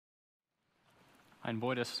I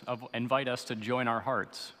invite us to join our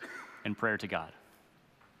hearts in prayer to God.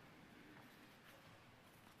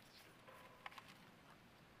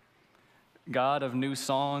 God of new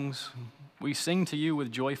songs, we sing to you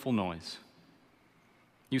with joyful noise.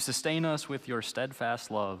 You sustain us with your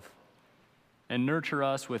steadfast love and nurture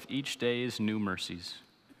us with each day's new mercies.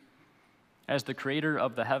 As the creator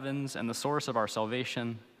of the heavens and the source of our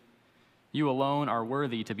salvation, you alone are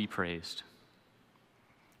worthy to be praised.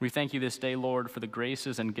 We thank you this day, Lord, for the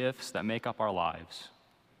graces and gifts that make up our lives.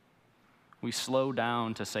 We slow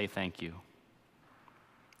down to say thank you.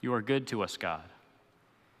 You are good to us, God.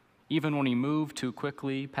 Even when we move too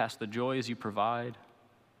quickly past the joys you provide,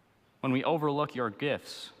 when we overlook your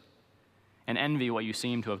gifts and envy what you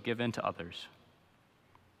seem to have given to others.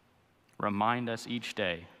 Remind us each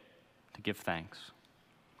day to give thanks.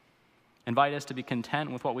 Invite us to be content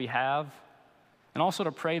with what we have, and also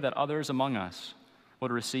to pray that others among us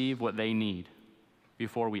would receive what they need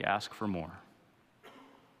before we ask for more.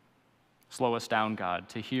 Slow us down, God,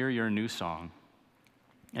 to hear your new song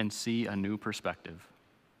and see a new perspective.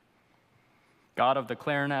 God of the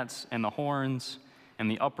clarinets and the horns and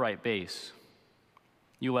the upright bass,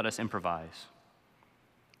 you let us improvise.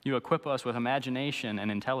 You equip us with imagination and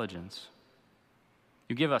intelligence.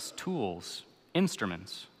 You give us tools,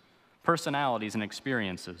 instruments, personalities, and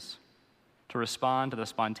experiences to respond to the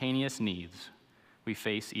spontaneous needs we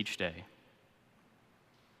face each day.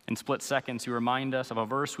 In split seconds, you remind us of a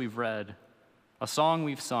verse we've read, a song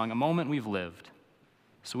we've sung, a moment we've lived,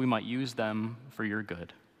 so we might use them for your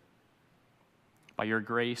good. By your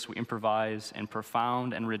grace, we improvise in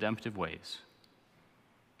profound and redemptive ways.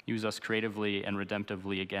 Use us creatively and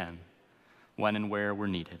redemptively again, when and where we're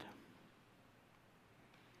needed.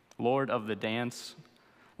 Lord of the dance,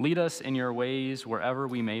 lead us in your ways wherever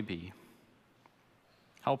we may be.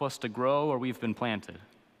 Help us to grow where we've been planted.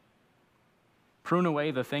 Prune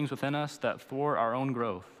away the things within us that thwart our own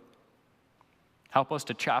growth. Help us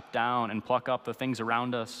to chop down and pluck up the things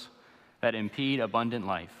around us that impede abundant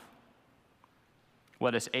life.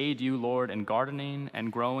 Let us aid you, Lord, in gardening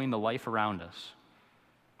and growing the life around us.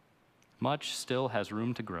 Much still has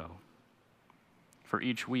room to grow. For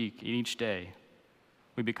each week, each day,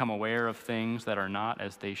 we become aware of things that are not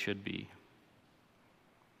as they should be.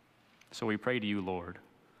 So we pray to you, Lord,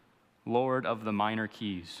 Lord of the minor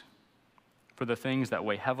keys, for the things that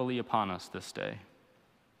weigh heavily upon us this day.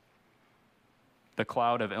 The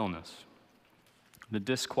cloud of illness, the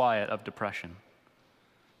disquiet of depression,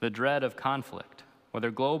 the dread of conflict, whether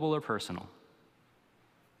global or personal,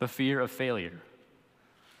 the fear of failure,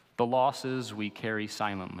 the losses we carry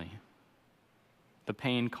silently, the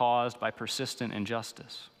pain caused by persistent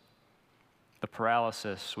injustice, the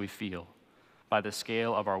paralysis we feel by the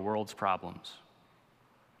scale of our world's problems.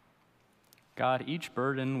 God, each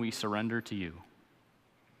burden we surrender to you,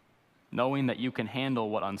 knowing that you can handle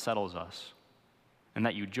what unsettles us and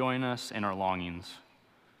that you join us in our longings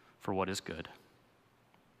for what is good.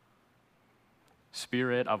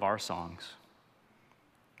 Spirit of our songs,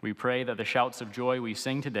 we pray that the shouts of joy we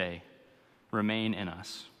sing today remain in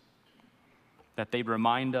us, that they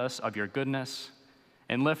remind us of your goodness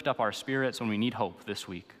and lift up our spirits when we need hope this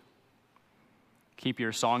week. Keep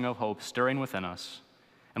your song of hope stirring within us,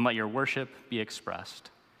 and let your worship be expressed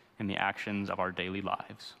in the actions of our daily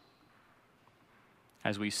lives.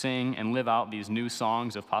 As we sing and live out these new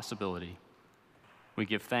songs of possibility, we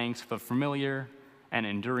give thanks for the familiar and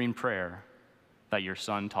enduring prayer that your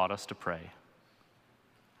Son taught us to pray.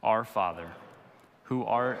 Our Father, who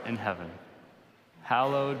art in heaven,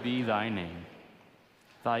 hallowed be thy name.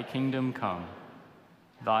 Thy kingdom come,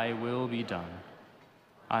 thy will be done,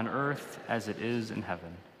 on earth as it is in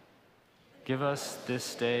heaven. Give us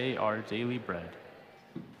this day our daily bread,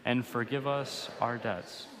 and forgive us our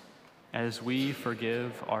debts, as we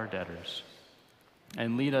forgive our debtors.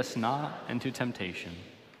 And lead us not into temptation,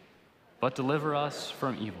 but deliver us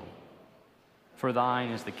from evil. For thine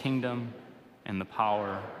is the kingdom, and the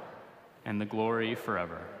power, and the glory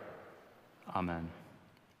forever. Amen.